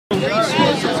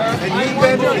resources, and you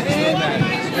benefit from that.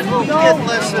 And you get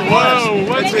less and less. Whoa,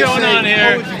 what's going on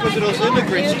here? Oh, it's because of those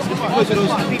immigrants. It's because of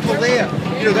those people there.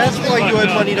 You know, that's why your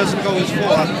money doesn't go as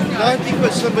far. Not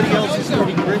because somebody else is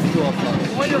getting ripped off of it.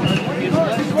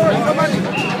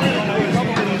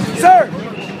 Sir,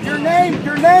 your name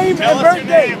and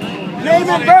birthday. Name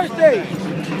and birthday.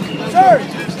 Sir,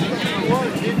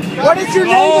 what is your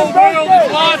name and birthday?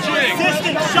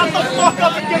 Assistant, shut the fuck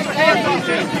up and get your hands off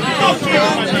him. Fuck you.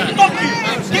 Fuck you.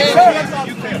 Sir,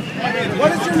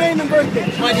 what is your name and birthday?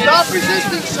 Stop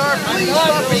resisting, sir. Please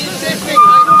stop resisting.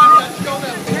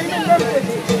 Name and birthday.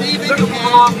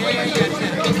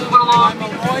 I'm a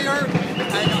lawyer,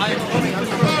 and I'm going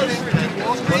to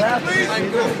Wall Street.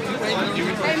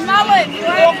 Hey, Mullen, you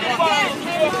are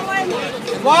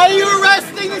Why are you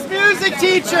arresting this music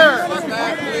teacher?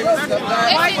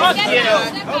 Fuck you.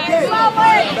 Okay.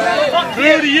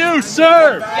 Through to you,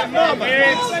 sir.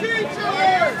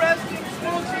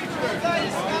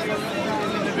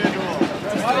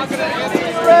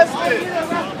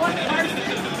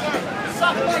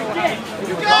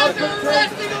 You guys are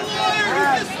arresting a lawyer who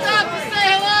just stopped to say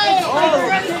hello!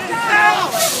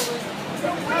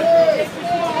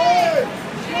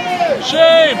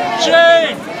 Shame,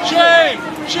 shame, shame,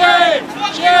 shame,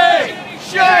 shame,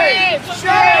 Shame!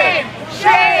 Shame!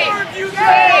 Shame! Shame!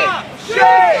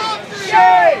 Shame!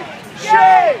 Shame!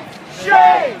 Shame!